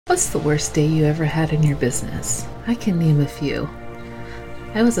What's the worst day you ever had in your business? I can name a few.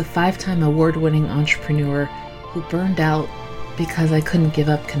 I was a 5-time award-winning entrepreneur who burned out because I couldn't give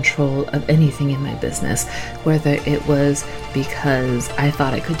up control of anything in my business, whether it was because I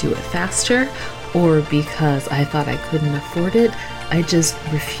thought I could do it faster or because I thought I couldn't afford it. I just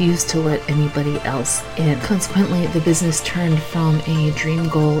refused to let anybody else in. Consequently, the business turned from a dream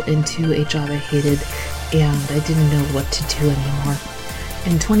goal into a job I hated, and I didn't know what to do anymore.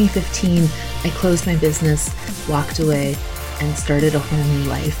 In 2015, I closed my business, walked away, and started a whole new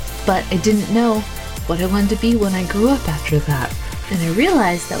life. But I didn't know what I wanted to be when I grew up after that. And I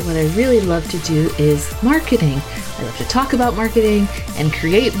realized that what I really love to do is marketing. I love to talk about marketing and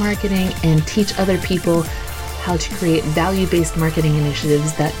create marketing and teach other people how to create value-based marketing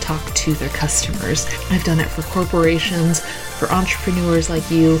initiatives that talk to their customers. I've done it for corporations, for entrepreneurs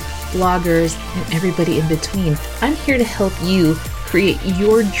like you, bloggers, and everybody in between. I'm here to help you create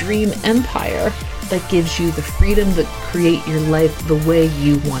your dream empire that gives you the freedom to create your life the way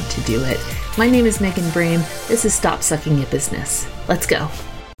you want to do it. My name is Megan Brame. This is Stop Sucking at Business. Let's go.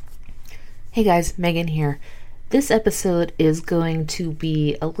 Hey guys, Megan here. This episode is going to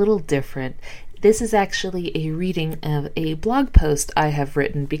be a little different. This is actually a reading of a blog post I have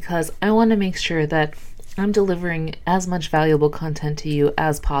written because I want to make sure that I'm delivering as much valuable content to you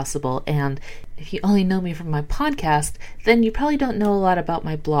as possible. And if you only know me from my podcast, then you probably don't know a lot about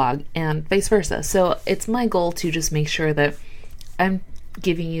my blog and vice versa. So it's my goal to just make sure that I'm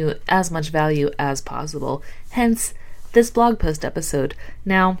giving you as much value as possible. Hence this blog post episode.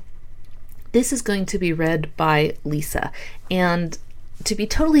 Now, this is going to be read by Lisa. And to be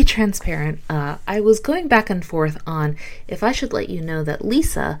totally transparent, I was going back and forth on if I should let you know that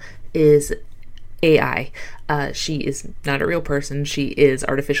Lisa is AI. She is not a real person. She is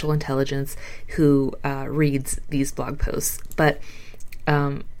artificial intelligence who reads these blog posts. But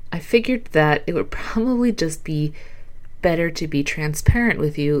I figured that it would probably just be better to be transparent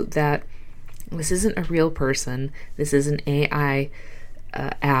with you that this isn't a real person. This is an AI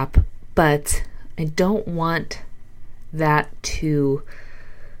app, but I don't want that to,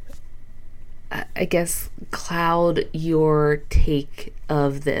 I guess, cloud your take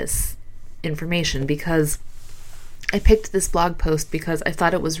of this information, because I picked this blog post because I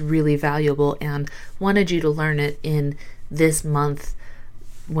thought it was really valuable and wanted you to learn it in this month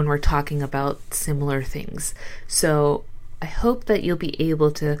when we're talking about similar things. So I hope that you'll be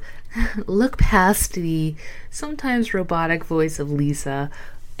able to look past the sometimes robotic voice of Lisa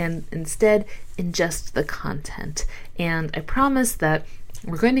and instead ingest the content. And I promise that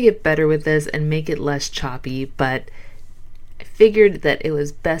we're going to get better with this and make it less choppy, but I figured that it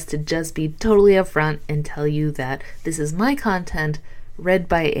was best to just be totally upfront and tell you that this is my content read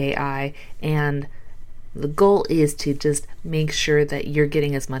by AI, and the goal is to just make sure that you're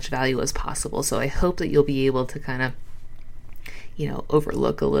getting as much value as possible. So I hope that you'll be able to kind of,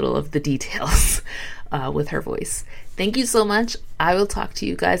 overlook a little of the details with her voice. Thank you so much. I will talk to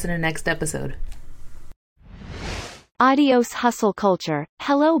you guys in our next episode. Adios hustle culture.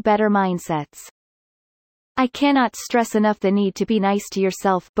 Hello better mindsets. I cannot stress enough the need to be nice to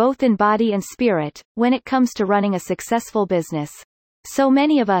yourself both in body and spirit when it comes to running a successful business. So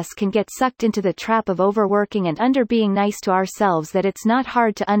many of us can get sucked into the trap of overworking and under being nice to ourselves that it's not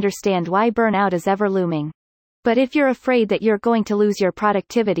hard to understand why burnout is ever looming. But if you're afraid that you're going to lose your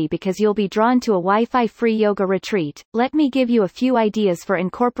productivity because you'll be drawn to a Wi-Fi free yoga retreat, let me give you a few ideas for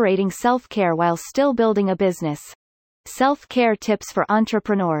incorporating self-care while still building a business. Self-care tips for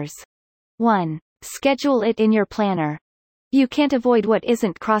entrepreneurs. 1. Schedule it in your planner. You can't avoid what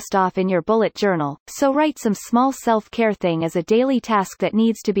isn't crossed off in your bullet journal, so write some small self-care thing as a daily task that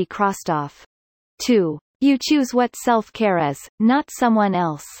needs to be crossed off. 2. You choose what self-care is, not someone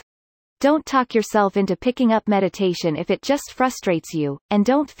else. Don't talk yourself into picking up meditation if it just frustrates you, and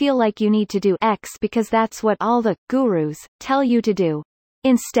don't feel like you need to do X because that's what all the gurus tell you to do.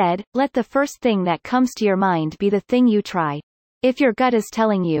 Instead, let the first thing that comes to your mind be the thing you try. If your gut is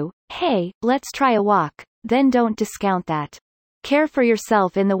telling you, hey, let's try a walk, then don't discount that. Care for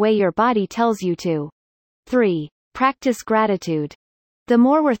yourself in the way your body tells you to. 3. Practice gratitude. The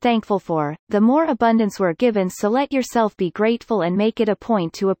more we're thankful for, the more abundance we're given, so let yourself be grateful and make it a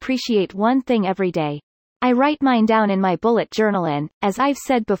point to appreciate one thing every day. I write mine down in my bullet journal and, as I've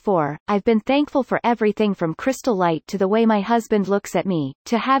said before, I've been thankful for everything from crystal light to the way my husband looks at me,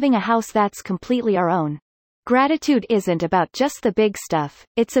 to having a house that's completely our own. Gratitude isn't about just the big stuff,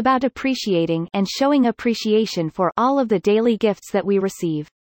 it's about appreciating and showing appreciation for all of the daily gifts that we receive.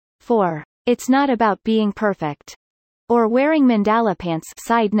 4. It's not about being perfect. Or wearing mandala pants,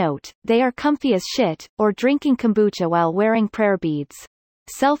 side note, they are comfy as shit, or drinking kombucha while wearing prayer beads.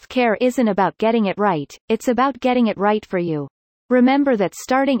 Self-care isn't about getting it right, it's about getting it right for you. Remember that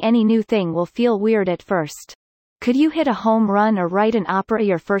starting any new thing will feel weird at first. Could you hit a home run or write an opera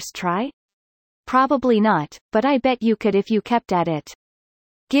your first try? Probably not, but I bet you could if you kept at it.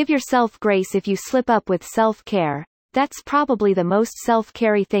 Give yourself grace if you slip up with self-care. That's probably the most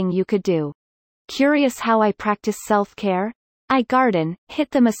self-care-y thing you could do. Curious how I practice self-care? I garden, hit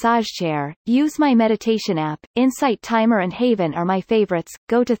the massage chair, use my meditation app, Insight Timer and Haven are my favorites,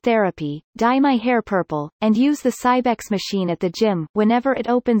 go to therapy, dye my hair purple, and use the Cybex machine at the gym whenever it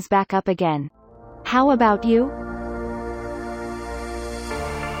opens back up again. How about you?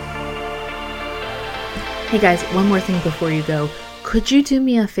 Hey guys, one more thing before you go. Could you do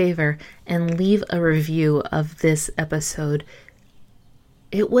me a favor and leave a review of this episode?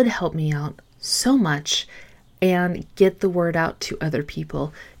 It would help me out so much and get the word out to other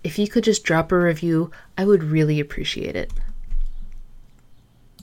people. If you could just drop a review, I would really appreciate it.